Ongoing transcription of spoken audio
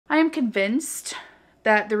convinced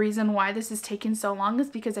that the reason why this has taken so long is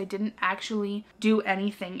because I didn't actually do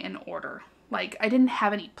anything in order. Like, I didn't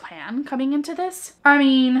have any plan coming into this. I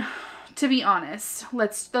mean, to be honest,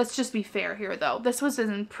 let's just be fair here though. This was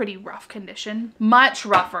in pretty rough condition. Much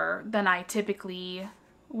rougher than I typically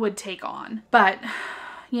would take on. But,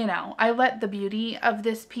 you know, I let the beauty of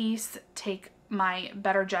this piece take my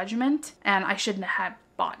better judgment, and I shouldn't have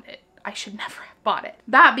bought it. I should never have bought it.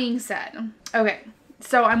 That being said, okay.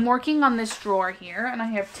 So I'm working on this drawer here and I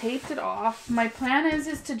have taped it off. My plan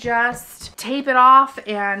is to just tape it off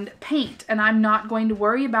and paint, and I'm not going to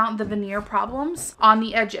worry about the veneer problems on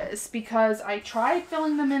the edges because I tried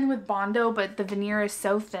filling them in with Bondo, but the veneer is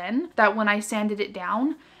so thin that when I sanded it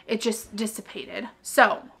down, it just dissipated.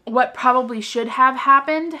 So what probably should have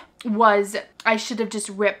happened was I should have just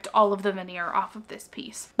ripped all of the veneer off of this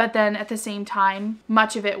piece. But then at the same time,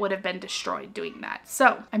 much of it would have been destroyed doing that.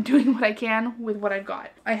 So I'm doing what I can with what I've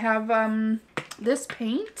got. I have this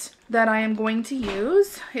paint that I am going to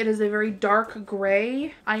use. It is a very dark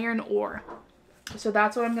gray iron ore. So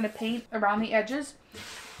that's what I'm going to paint around the edges.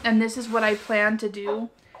 And this is what I plan to do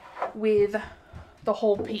with the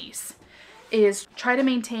whole piece, is try to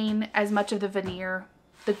maintain as much of the veneer,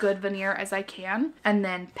 the good veneer, as I can, and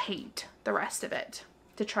then paint the rest of it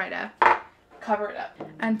to try to cover it up.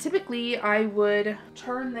 And typically I would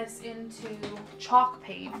turn this into chalk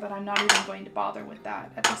paint, but I'm not even going to bother with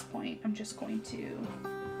that at this point. I'm just going to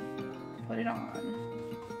put it on.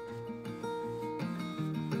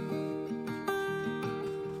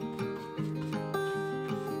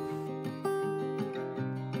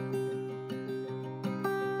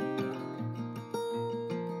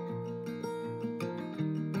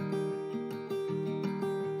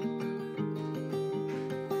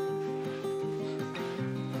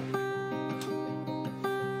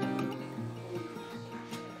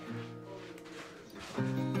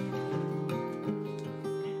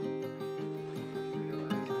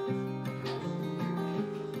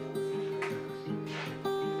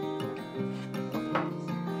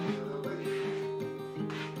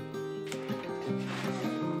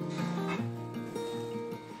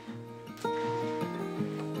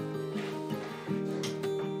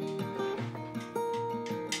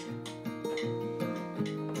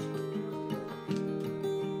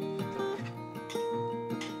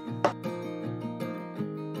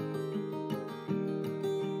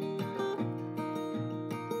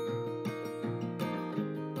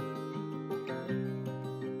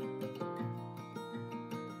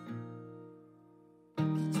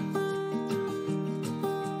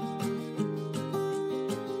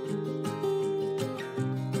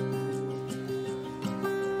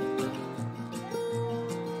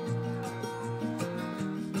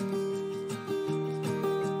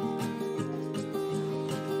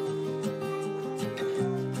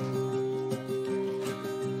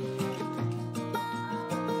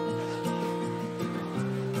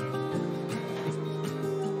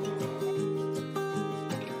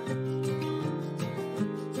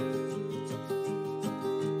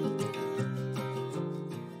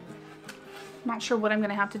 Not sure what I'm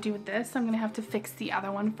gonna have to do with this. I'm gonna have to fix the other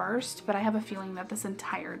one first, but I have a feeling that this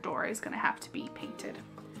entire door is gonna have to be painted.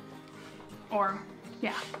 Or,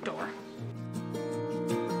 yeah, door.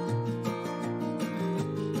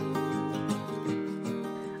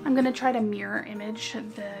 I'm gonna try to mirror image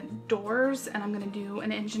the doors, and I'm gonna do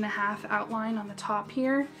an 1.5 inch outline on the top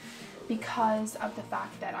here because of the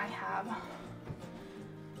fact that I have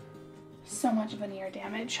so much veneer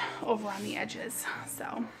damage over on the edges.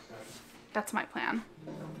 So that's my plan.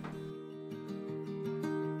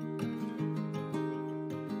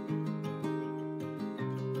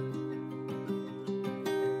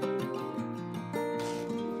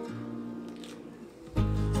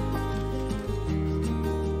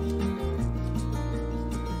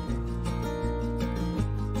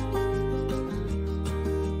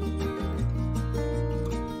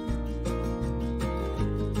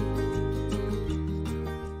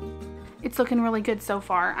 It's looking really good so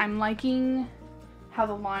far. I'm liking how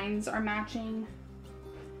the lines are matching.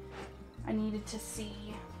 I needed to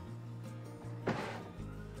see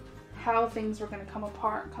how things were going to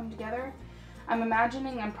come together. I'm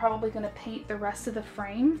imagining I'm probably going to paint the rest of the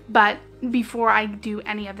frame, but before I do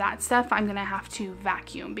any of that stuff, I'm going to have to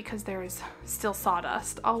vacuum because there's still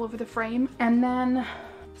sawdust all over the frame. And then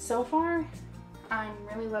so far, I'm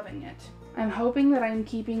really loving it. I'm hoping that I'm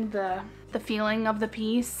keeping the feeling of the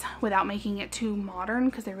piece without making it too modern,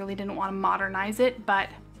 because I really didn't want to modernize it, but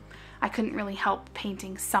I couldn't really help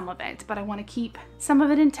painting some of it, but I want to keep some of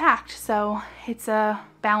it intact, so it's a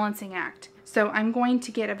balancing act. So I'm going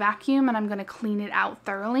to get a vacuum and I'm going to clean it out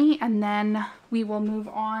thoroughly, and then we will move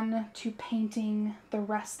on to painting the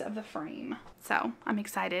rest of the frame. So I'm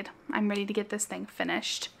excited. I'm ready to get this thing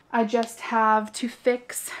finished. I just have to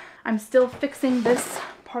I'm still fixing this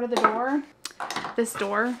part of the door. This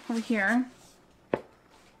door over here.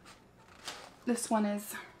 This one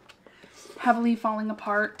is heavily falling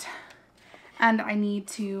apart, and I need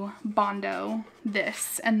to Bondo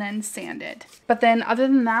this and then sand it. But then other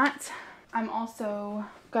than that, I'm also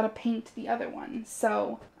gotta paint the other one.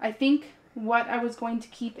 So I think what I was going to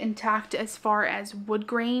keep intact as far as wood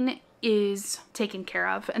grain is taken care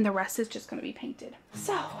of, and the rest is just gonna be painted.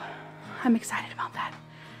 So I'm excited about that.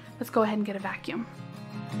 Let's go ahead and get a vacuum.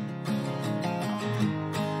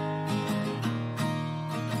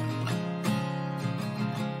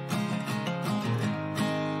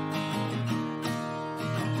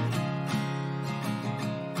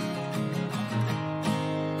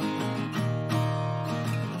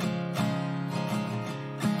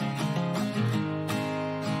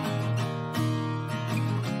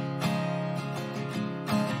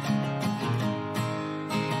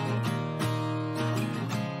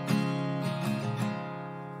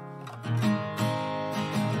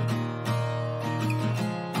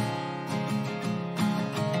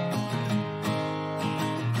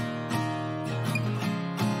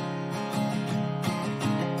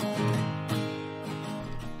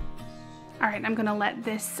 All right, I'm gonna let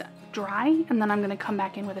this dry, and then I'm gonna come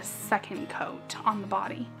back in with a second coat on the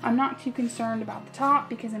body. I'm not too concerned about the top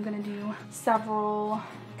because I'm gonna do several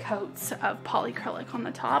coats of polyacrylic on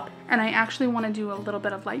the top, and I actually want to do a little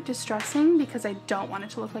bit of light distressing because I don't want it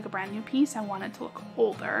to look like a brand new piece. I want it to look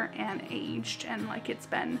older and aged and like it's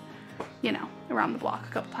been, you know, around the block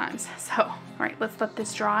a couple times. So, all right, let's let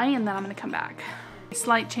this dry and then I'm gonna come back.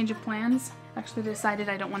 Slight change of plans. Actually decided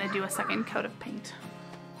I don't want to do a second coat of paint.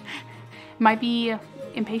 Might be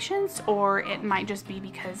impatience, or it might just be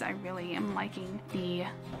because I really am liking the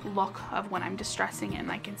look of when I'm distressing it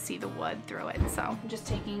and I can see the wood through it. So I'm just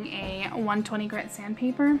taking a 120 grit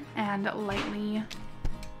sandpaper and lightly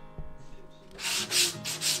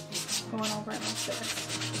going over it like this.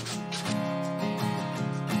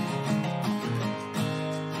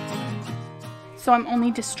 So I'm only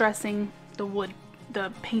distressing the wood,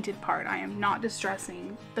 the painted part. I am not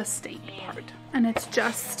distressing the stain part. And it's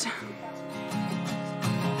just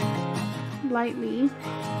lightly.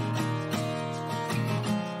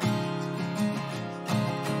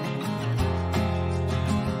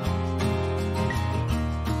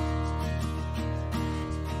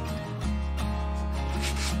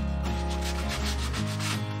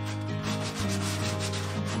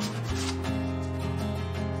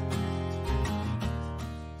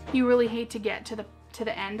 You really hate to get to the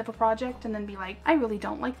end of a project and then be like, I really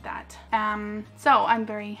don't like that. So I'm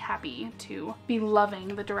very happy to be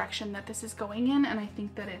loving the direction that this is going in, and I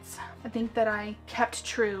think that I kept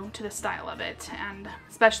true to the style of it, and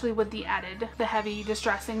especially with the heavy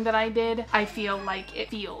distressing that I did, I feel like it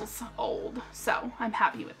feels old. So I'm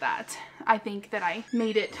happy with that. I think that I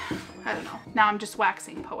made it, I don't know. Now I'm just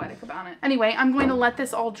waxing poetic about it. Anyway, I'm going to let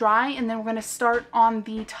this all dry and then we're going to start on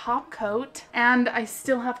the top coat, and I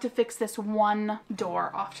still have to fix this one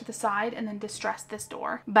door off to the side and then distress this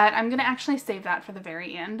door. But I'm gonna actually save that for the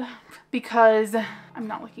very end because I'm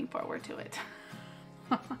not looking forward to it.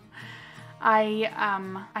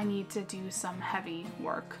 I need to do some heavy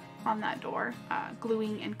work on that door,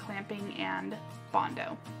 gluing and clamping and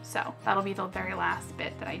Bondo. So that'll be the very last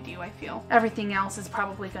bit that I do, I feel. Everything else is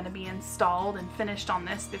probably going to be installed and finished on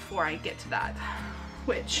this before I get to that,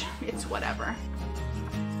 which it's whatever.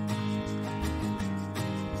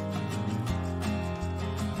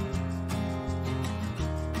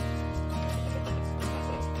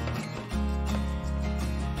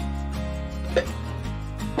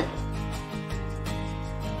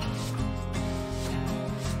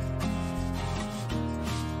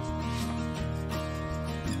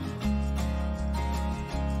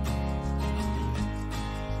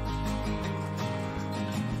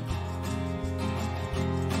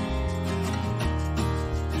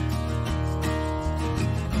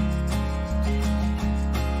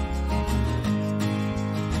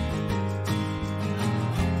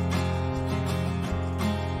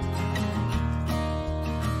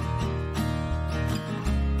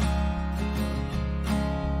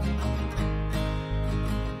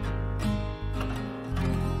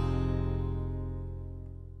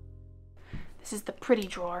 This is the pretty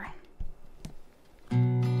drawer.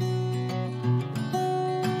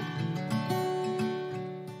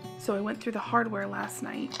 So I went through the hardware last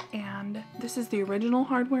night, and this is the original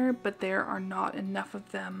hardware, but there are not enough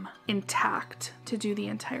of them intact to do the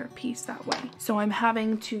entire piece that way. So I'm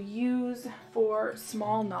having to use 4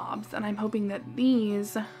 small knobs, and I'm hoping that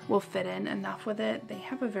these will fit in enough with it. They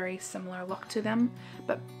have a very similar look to them,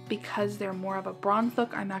 but because they're more of a bronze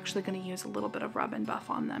look, I'm actually going to use a little bit of rub and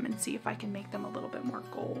buff on them and see if I can make them a little bit more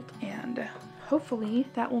gold. And hopefully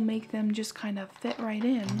that will make them just kind of fit right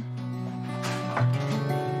in.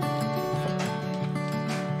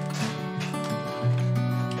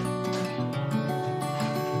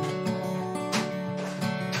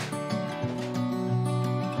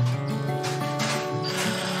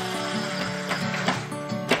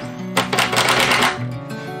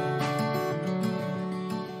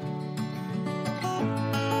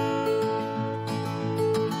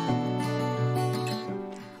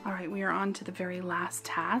 On to the very last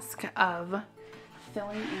task of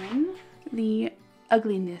filling in the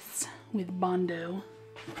ugliness with Bondo,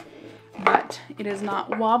 but it is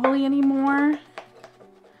not wobbly anymore,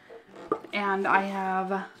 and I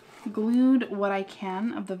have glued what I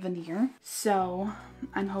can of the veneer, so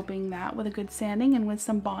I'm hoping that with a good sanding and with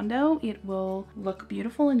some Bondo it will look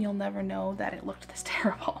beautiful and you'll never know that it looked this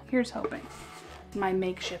terrible. Here's hoping. My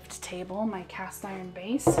makeshift table, my cast iron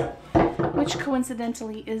base, which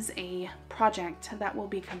coincidentally is a project that will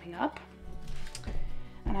be coming up.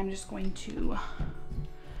 And I'm just going to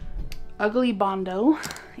ugly Bondo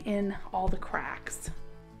in all the cracks.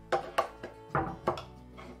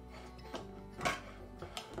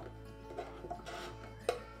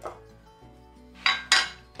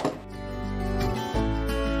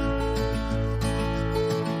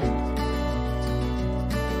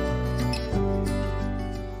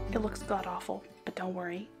 God awful, but don't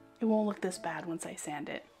worry, it won't look this bad once I sand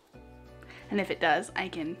it. And if it does, I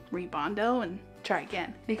can re-Bondo and try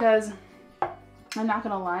again. Because I'm not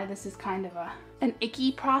gonna lie, this is kind of an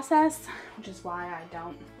icky process, which is why I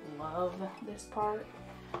don't love this part.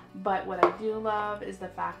 But what I do love is the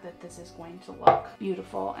fact that this is going to look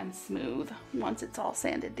beautiful and smooth once it's all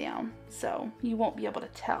sanded down. So you won't be able to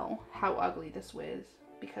tell how ugly this is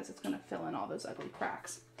because it's gonna fill in all those ugly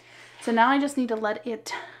cracks. So now I just need to let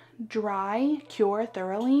it dry, cure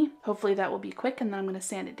thoroughly. Hopefully that will be quick, and then I'm going to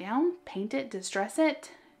sand it down, paint it, distress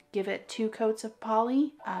it, give it 2 coats of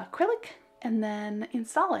poly acrylic, and then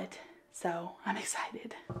install it. So I'm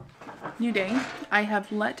excited. New day. I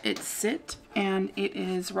have let it sit and it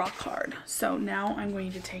is rock hard. So now I'm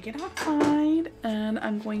going to take it outside and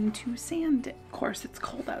I'm going to sand it. Of course it's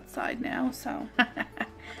cold outside now, so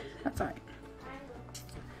that's all right.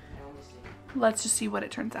 Let's just see what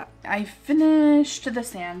it turns out. I finished the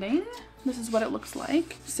sanding. This is what it looks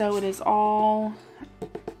like. So it is all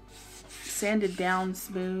sanded down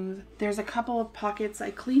smooth. There's a couple of pockets.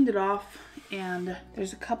 I cleaned it off and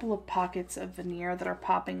there's a couple of pockets of veneer that are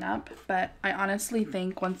popping up, but I honestly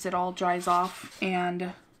think once it all dries off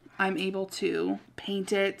and I'm able to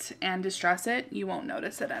paint it and distress it, you won't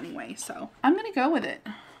notice it anyway. So I'm gonna go with it.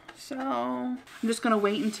 So I'm just gonna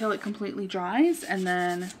wait until it completely dries and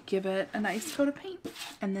then give it a nice coat of paint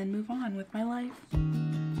and then move on with my life.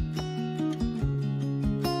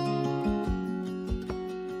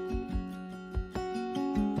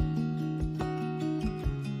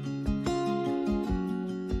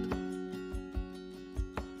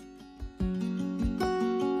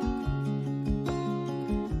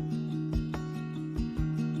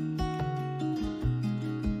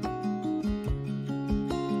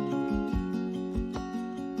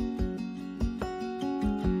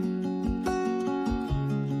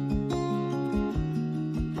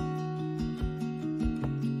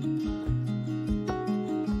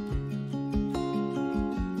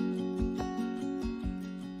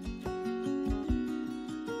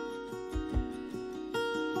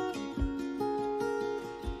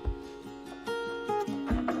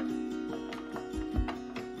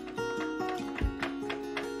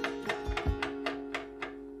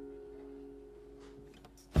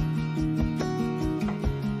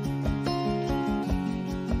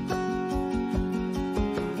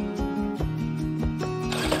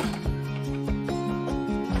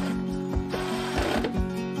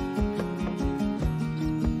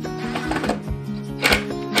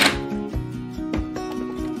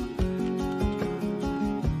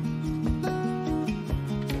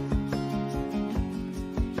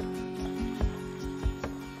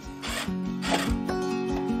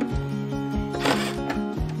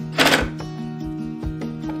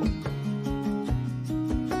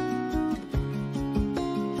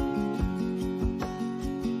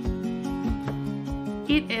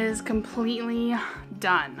 It is completely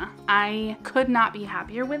done. I could not be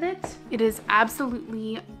happier with it. It is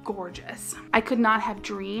absolutely gorgeous. I could not have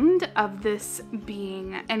dreamed of this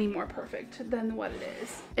being any more perfect than what it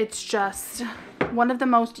is. It's just one of the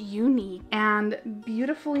most unique and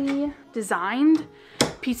beautifully designed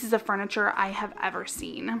pieces of furniture I have ever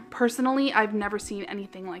seen. Personally, I've never seen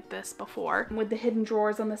anything like this before, with the hidden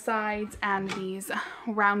drawers on the sides and these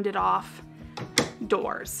rounded off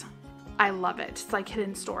doors. I love it. It's like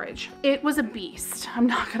hidden storage. It was a beast. I'm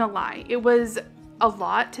not gonna lie. It was a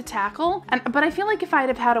lot to tackle, but I feel like if I'd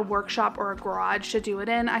have had a workshop or a garage to do it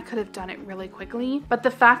in, I could have done it really quickly. But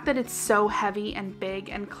the fact that it's so heavy and big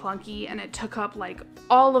and clunky and it took up like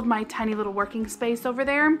all of my tiny little working space over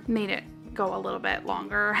there made it go a little bit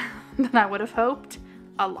longer than I would have hoped.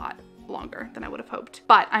 A lot longer than I would have hoped.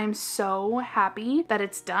 But I'm so happy that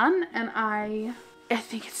it's done, and I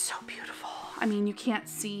think it's so beautiful. I mean, you can't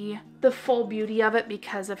see the full beauty of it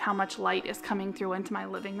because of how much light is coming through into my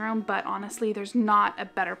living room, but honestly, there's not a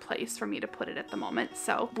better place for me to put it at the moment.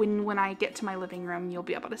 So when I get to my living room, you'll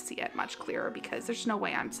be able to see it much clearer because there's no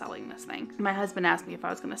way I'm selling this thing. My husband asked me if I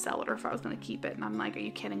was gonna sell it or if I was gonna keep it, and I'm like, are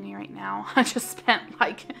you kidding me right now? I just spent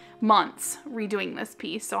like months redoing this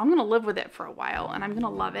piece, so I'm gonna live with it for a while, and I'm gonna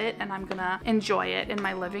love it, and I'm gonna enjoy it in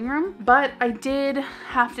my living room. But I did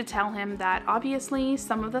have to tell him that obviously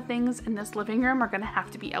some of the things in this living room are gonna have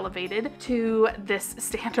to be elevated to this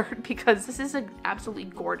standard because this is an absolutely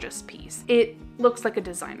gorgeous piece. It looks like a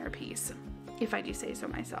designer piece, if I do say so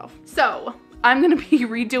myself. So I'm gonna be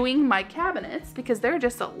redoing my cabinets because they're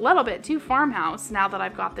just a little bit too farmhouse now that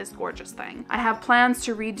I've got this gorgeous thing. I have plans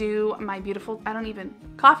to redo my beautiful,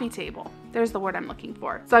 coffee table. There's the word I'm looking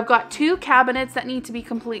for. So I've got 2 cabinets that need to be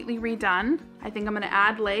completely redone. I think I'm gonna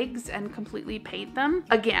add legs and completely paint them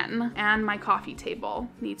again. And my coffee table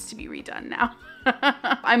needs to be redone now.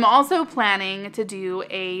 I'm also planning to do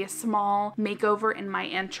a small makeover in my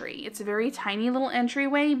entry. It's a very tiny little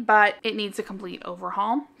entryway, but it needs a complete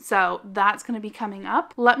overhaul. So that's gonna be coming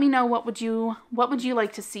up. Let me know what would you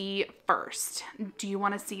like to see first? Do you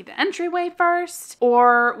wanna see the entryway first?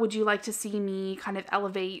 Or would you like to see me kind of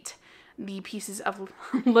elevate the pieces of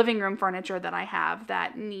living room furniture that I have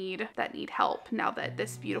that need help now that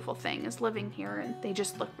this beautiful thing is living here, and they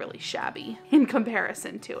just look really shabby in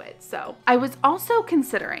comparison to it. So I was also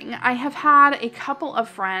considering, I have had a couple of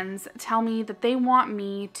friends tell me that they want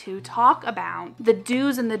me to talk about the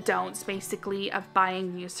do's and the don'ts basically of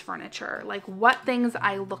buying used furniture, like what things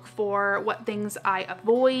I look for, what things I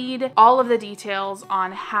avoid, all of the details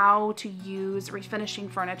on how to use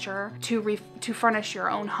refinishing furniture to furnish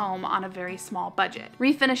your own home on a very small budget.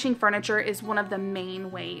 Refinishing furniture is one of the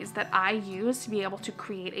main ways that I use to be able to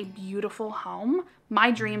create a beautiful home,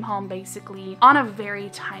 my dream home basically, on a very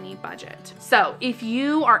tiny budget. So if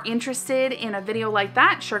you are interested in a video like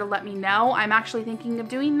that, sure to let me know. I'm actually thinking of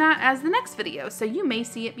doing that as the next video, so you may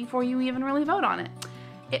see it before you even really vote on it.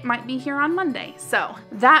 It might be here on Monday. So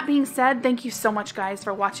that being said, thank you so much guys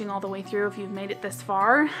for watching all the way through if you've made it this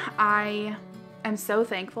far. I'm so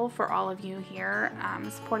thankful for all of you here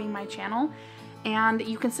supporting my channel, and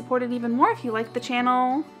you can support it even more if you like the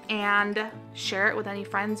channel and share it with any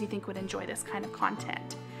friends you think would enjoy this kind of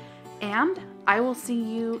content. And I will see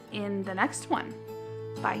you in the next one.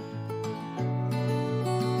 Bye.